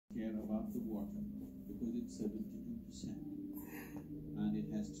care about the water because it's 72% and it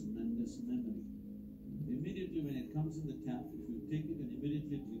has tremendous memory. Immediately when it comes in the tap, if you take it and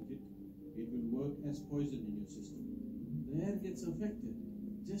immediately drink it, it will work as poison in your system. The air gets affected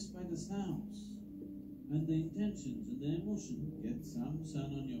just by the sounds and the intentions and the emotion. Get some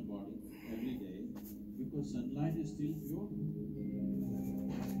sun on your body every day because sunlight is still pure.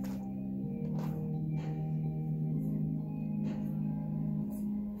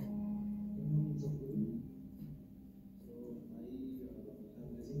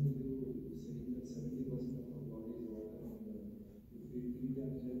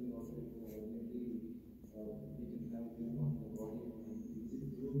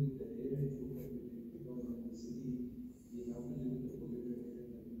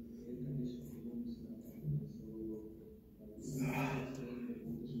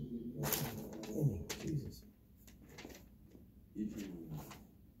 If you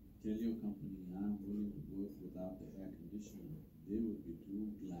tell your company, I'm willing to work without the air conditioner, they would be too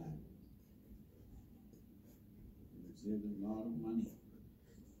glad. It would save them a lot of money.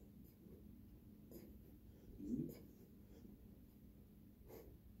 Isn't it?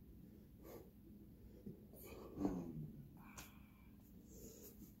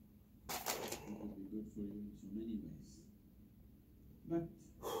 It would be good for you in so many ways. But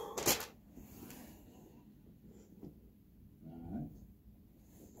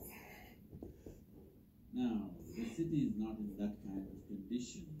now, the city is not in that kind of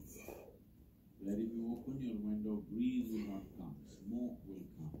condition where if you open your window, breeze will not come, smoke will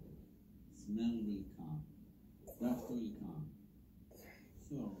come, smell will come, dust will come.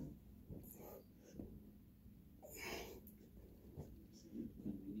 So, it's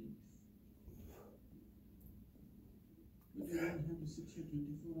convenient. But you don't have to sit here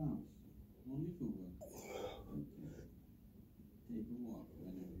 24 hours, only for work. Okay. Take a walk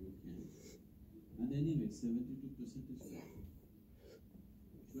whenever you can. And anyway, 72% is water,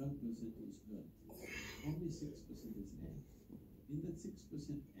 12% is earth, only 6% is air. In that 6%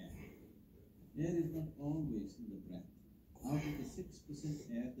 air is not always in the breath. Out of the 6%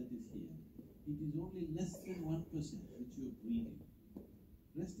 air that is here, it is only less than 1% which you are breathing.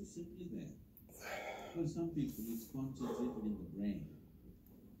 Rest is simply there. For some people, it's concentrated in the brain.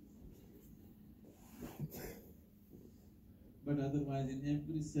 But otherwise, in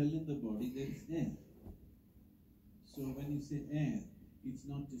every cell in the body, there is air. So when you say air, it's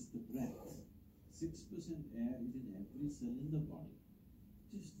not just the breath. 6% air is in every cell in the body.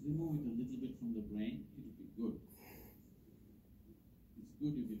 Just remove it a little bit from the brain, it will be good. It's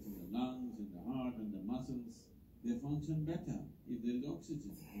good if it's in the lungs, in the heart, and the muscles. They function better if there is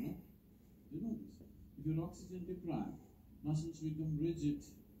oxygen, you know? You know this. If you're oxygen deprived, muscles become rigid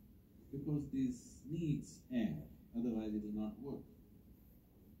because this needs air. Otherwise, it will not work.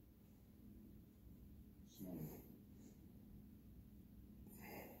 So,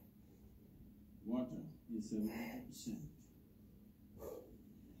 water is 70%.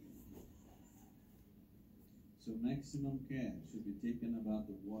 So, maximum care should be taken about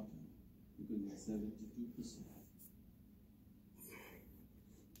the water because it's 72%.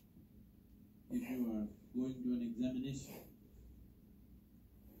 If you are going to an examination,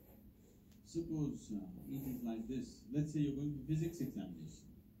 suppose it is like this. Let's say you're going to physics examination.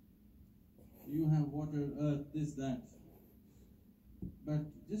 You have water, earth, this, that. But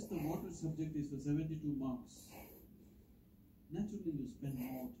just the water subject is for 72 marks. Naturally, you spend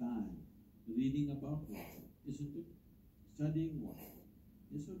more time reading about water, isn't it? Studying water.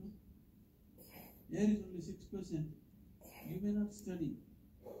 Yes or no? Air is only 6%. You may not study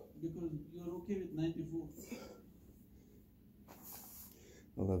because you are okay with 94.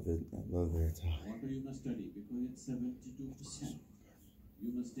 I love their talk. Water you must study because it's 72%.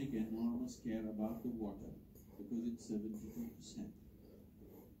 You must take enormous care about the water because it's 72%.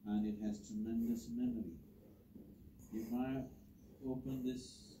 And it has tremendous memory. If I open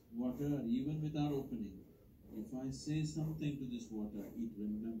this water, even without opening, if I say something to this water, it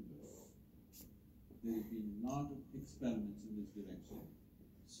remembers. There have been a lot of experiments in this direction.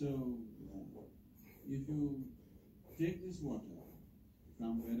 So, if you take this water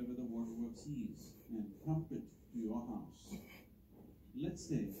from wherever the waterworks is and pump it to your house, let's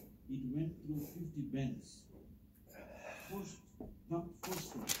say it went through 50 bends, pumped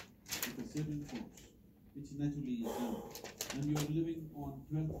forcefully with a certain force, which naturally is done, and you are living on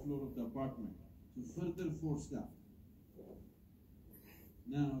 12th floor of the apartment, so further forced up.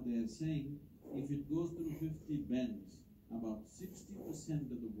 Now they are saying if it goes through 50 bends, about 60%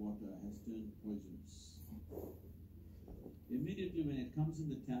 of the water has turned poisonous. Immediately when it comes in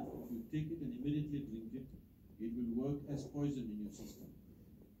the tap, if you take it and immediately drink it, it will work as poison in your system.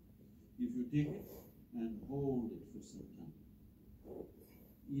 If you take it and hold it for some time,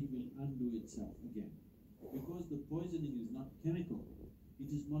 it will undo itself again. Because the poisoning is not chemical,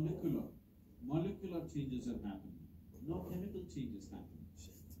 it is molecular. Molecular changes are happening. No chemical changes happen.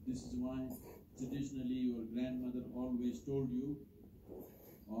 This is why traditionally your grandmother always told you,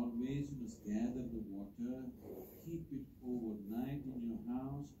 always you must gather the water, keep it overnight in your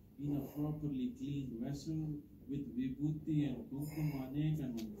house, in a properly cleaned vessel, with vibhuti and kumkum on it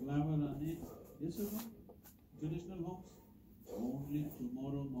and one flower on it. Yes or no? Traditional homes. Only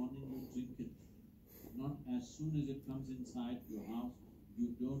tomorrow morning you drink it. Not as soon as it comes inside your house,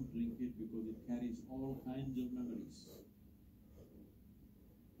 you don't drink it because it carries all kinds of memories.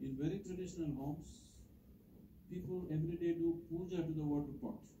 In very traditional homes, people every day do puja to the water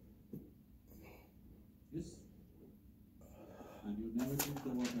pot. Yes? And you never drink the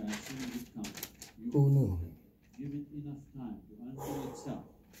water as soon as it comes. You give it enough time to undo itself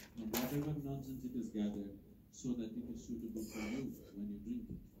from whatever nonsense it has gathered so that it is suitable for you when you drink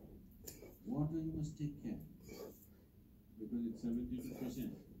it. Water you must take care because it's 72%.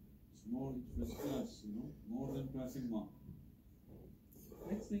 Small, it's first class, more than passing mark.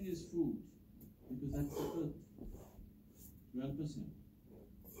 Next thing is food, because that's the earth. 12%.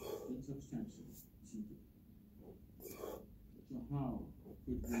 Insubstantial, isn't it? So how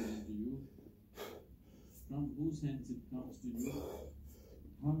food goes into you? From whose hands it comes to you?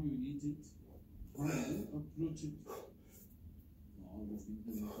 How you eat it? How you approach it? All these things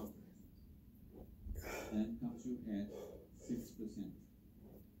are important. Then comes your add 6%.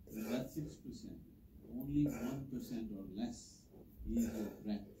 In that 6%, only 1% or less is your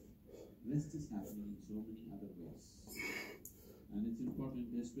breath. Rest is happening in so many other ways. And it's important,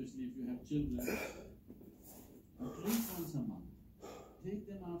 especially if you have children, at least once a month, take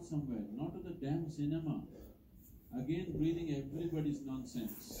them out somewhere, not to the damn cinema. Again, breathing everybody's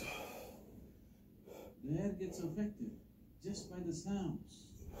nonsense. The air gets affected just by the sounds.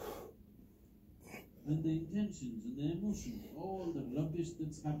 And the intentions and the emotions, all the rubbish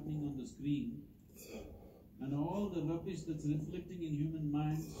that's happening on the screen, and all the rubbish that's reflecting in human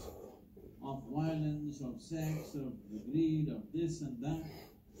minds of violence, of sex, of greed, of this and that,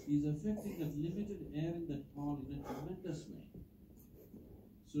 is affecting that limited air in that hall in a tremendous way.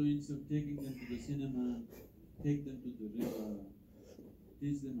 So instead of taking them to the cinema, take them to the river,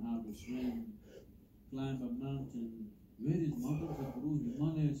 teach them how to swim, climb a mountain. Where is mountains of Guru?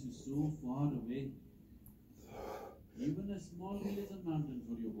 Himalayas is so far away. Even a small hill is a mountain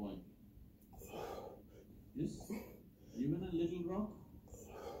for your boy. Yes? Even a little rock.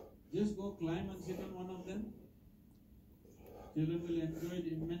 Just go climb and sit on one of them. Children will enjoy it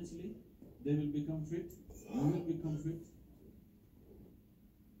immensely. They will become fit. You will become fit.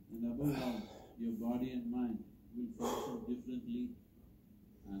 And above all, your body and mind will function differently.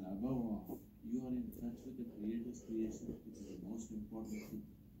 And above all, you are in touch with the Creator's creation, which is the most important thing.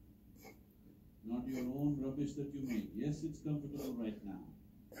 Not your own rubbish that you make. Yes, it's comfortable right now,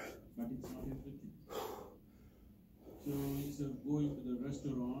 but it's not everything. So instead of going to the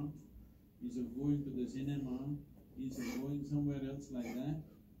restaurant, instead of going to the cinema, instead of going somewhere else like that,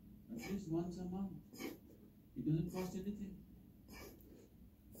 at least once a month. It doesn't cost anything.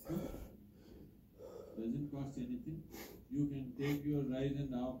 Doesn't cost anything. You can take your rice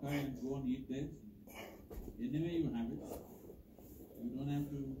and avocado and go and eat that. Anyway you have it. You don't have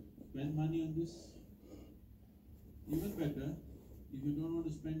to spend money on this. Even better, if you don't want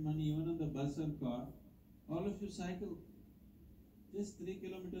to spend money even on the bus or car, all of you cycle. Just 3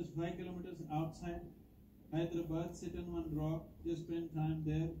 kilometers, 5 kilometers outside Hyderabad, sit on one rock, just spend time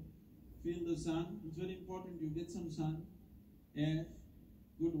there, feel the sun. It's very important you get some sun, air,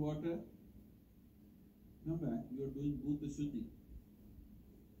 good water. Come back, you are doing Bhuta Shuddhi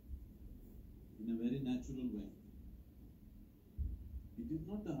in a very natural way. It is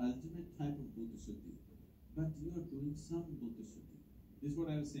not the ultimate type of Bhuta Shuddhi, but you are doing some Bhuta Shuddhi. This is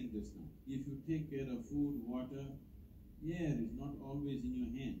what I was saying just now. If you take care of food, water, air is not always in your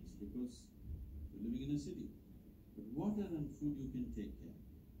hands because you're living in a city. But water and food you can take care.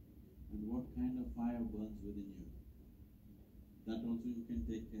 And what kind of fire burns within you. That also you can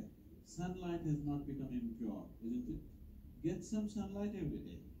take care. Sunlight has not become impure, isn't it? Get some sunlight every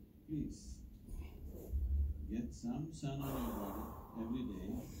day, please. Get some sun on your body every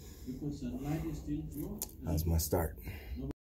day because sunlight is still pure. That's my start.